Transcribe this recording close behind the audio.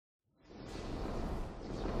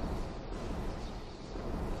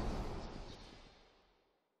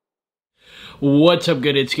What's up,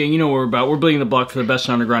 good hits gang? You know what we're about. We're bleeding the block for the best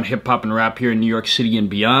underground hip-hop and rap here in New York City and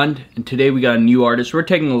beyond. And today we got a new artist. We're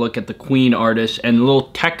taking a look at the Queen artist and little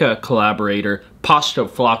Tekka collaborator, Pasto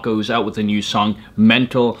Flocco, who's out with a new song,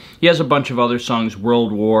 Mental. He has a bunch of other songs,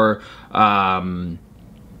 World War,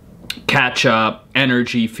 Catch Up,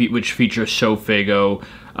 Energy, which features Sofago,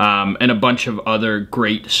 and a bunch of other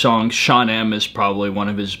great songs. Sean M is probably one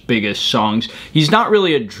of his biggest songs. He's not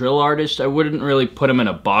really a drill artist. I wouldn't really put him in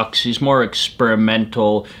a box. He's more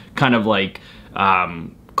experimental, kind of like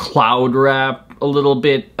cloud rap a little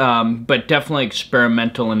bit, but definitely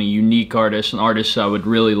experimental and a unique artist. An artist I would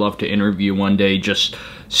really love to interview one day. Just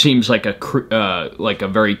seems like a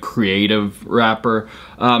very creative rapper,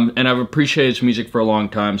 and I've appreciated his music for a long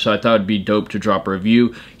time, so I thought it'd be dope to drop a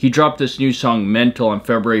review. He dropped this new song, Mental, on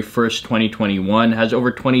February 1st, 2021, has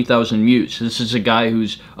over 20,000 views. This is a guy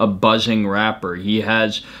who's a buzzing rapper. He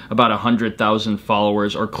has about 100,000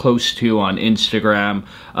 followers, or close to, on Instagram.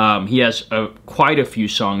 He has quite a few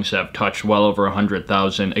songs that have touched well over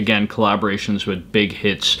 100,000. Again, collaborations with big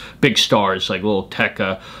hits, big stars like Lil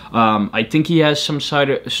Tekka. I think he has some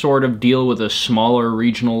sort of deal with a smaller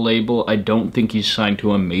regional label. I don't think he's signed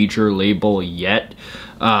to a major label yet,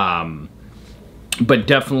 but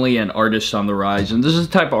definitely an artist on the rise, and this is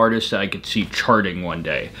the type of artist that I could see charting one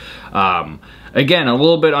day. Again, a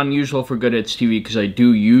little bit unusual for Good Hits TV because I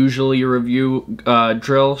do usually review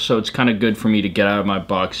drill, so it's kind of good for me to get out of my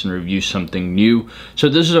box and review something new. So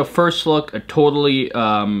this is a first look, a totally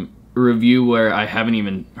review where I haven't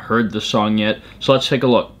even heard the song yet. So let's take a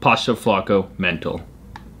look. Pasto Flocco, Mental.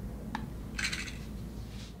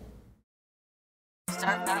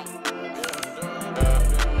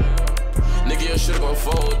 Nigga, your shit gon'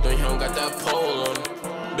 fold, then you don't got that pole on it.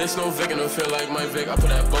 Bitch, no Vic and don't feel like my Vic, I put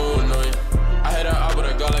that bone on you. I had that out with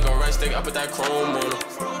a girl like a rice stick, I put that chrome on it.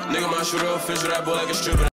 Nigga, my shooter official, that boy like a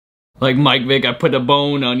stripper. Like Mike Vick, I put a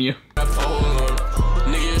bone on you. That pole on it.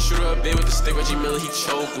 Nigga, your shooter up big with the stick, Reggie Miller, he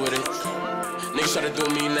choked with it. Niggas try to do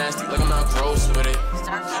me nasty, like I'm not gross with it.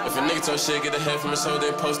 If a nigga talk shit, get the head from his hoe,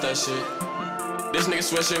 then post that shit. This nigga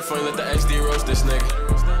sweat shit funny, let the XD roast this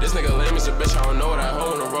nigga. This nigga lame as a bitch, I don't know what I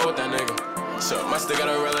hold on the road with that nigga. So my stick got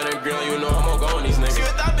a rail and a grill, you know I'm gonna go on these niggas. See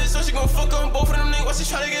with that bitch, so she gon' fuck on both of them niggas. Why she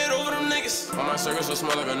try to get over them niggas? On my circle, so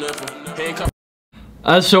smell like a nipple. He ain't come.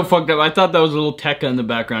 That's so fucked up. I thought that was a little Tekka in the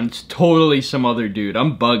background. It's totally some other dude.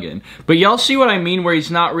 I'm bugging. But y'all see what I mean, where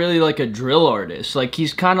he's not really like a drill artist. Like,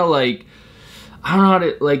 he's kind of like, I don't know how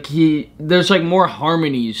to, like, there's like more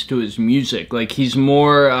harmonies to his music. Like, he's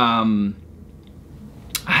more, I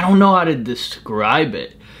don't know how to describe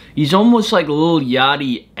it. He's almost like Lil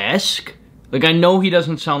Yachty-esque. Like, I know he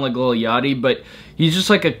doesn't sound like Lil Yachty, but he's just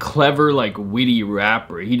like a clever, like, witty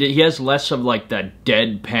rapper. He has less of like that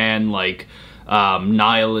deadpan, like,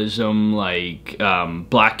 nihilism, like,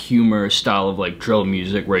 black humor style of like drill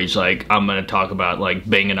music where he's like, I'm gonna talk about like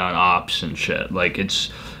banging on ops and shit. Like,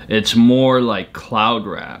 it's more like cloud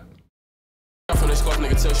rap. From this cloth,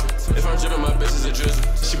 nigga, tissue. If I'm dripping, my bitch is a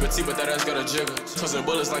drizzle. She petite, but that ass got a jiggle. Tossing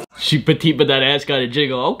bullets like. She petite, but that ass got a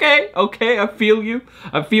jiggle. Okay, okay, I feel you.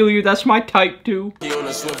 I feel you. That's my type too. He on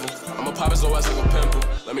a swivel. I'ma pop his little ass like a pimple.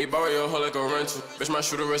 Let me borrow your hoe like a rental. Bitch, my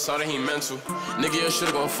shooter wrist out and he mental. Nigga, your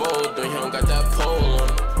shit gon' fold, then you don't got that pole on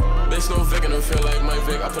it. Bitch, no Vic and don't feel like my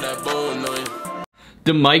Vic, I put that bone on you.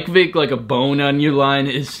 The Mike Vick, like a bone on your line,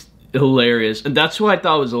 is hilarious. And that's what I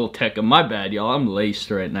thought was a little Tekka. My bad, y'all. I'm laced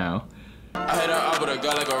right now. I had her out with a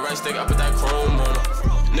guy like a rice stick, I put that chrome on it.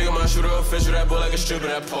 Nigga, my shooter official, that boy like a stripper,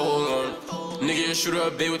 that pole on it. Nigga, your shooter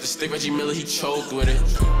up big with the stick, Reggie Miller, he choked with it.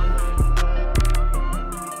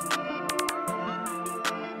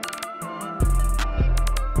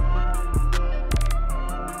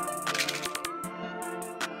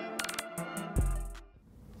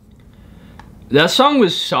 That song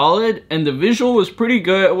was solid, and the visual was pretty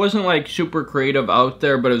good. It wasn't like super creative out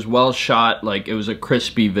there, but it was well shot. Like, it was a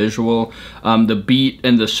crispy visual. The beat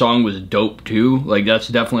and the song was dope too. Like, that's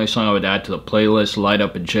definitely a song I would add to the playlist. Light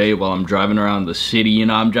up a J while I'm driving around the city. You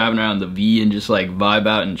know, I'm driving around the V and just like vibe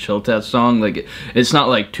out and chill to that song. Like, it's not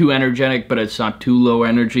like too energetic, but it's not too low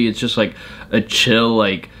energy. It's just like a chill,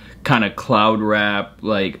 like kind of cloud rap,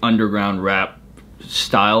 like underground rap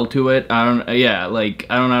style to it. I don't know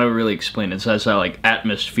how to really explain it. It has that like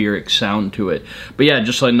atmospheric sound to it. But yeah,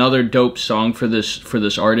 just another dope song for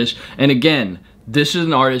this artist. And again, this is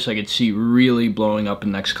an artist I could see really blowing up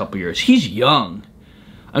in the next couple years. He's young.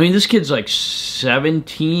 I mean, this kid's like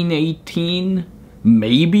 17, 18,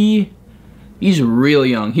 maybe. He's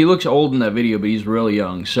really young. He looks old in that video, but he's really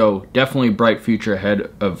young. So definitely bright future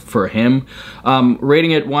ahead for him.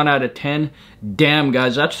 Rating it 1 out of 10. Damn,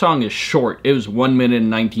 guys, that song is short. It was 1 minute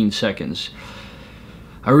and 19 seconds.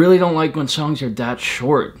 I really don't like when songs are that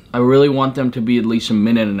short. I really want them to be at least a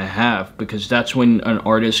minute and a half, because that's when an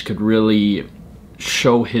artist could really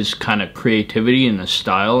show his kind of creativity and a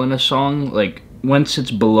style in a song. Like, once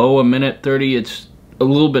it's below a minute 30, it's a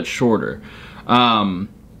little bit shorter.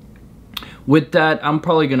 With that, I'm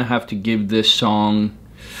probably gonna have to give this song,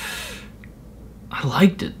 I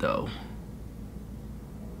liked it though,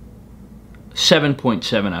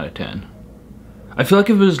 7.7 out of 10. I feel like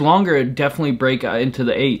if it was longer, it'd definitely break into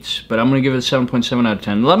the 8s, but I'm going to give it a 7.7 out of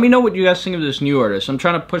 10. Let me know what you guys think of this new artist. I'm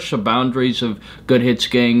trying to push the boundaries of Good Hits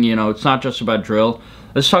Gang. You know, it's not just about drill.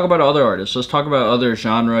 Let's talk about other artists. Let's talk about other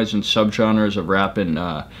genres and subgenres of rap and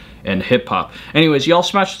hip-hop. Anyways, y'all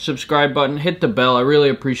smash the subscribe button, hit the bell. I really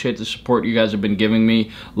appreciate the support you guys have been giving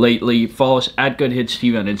me lately. Follow us at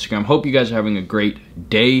GoodhitsTV on Instagram. Hope you guys are having a great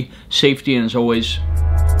day. Safety, and as always,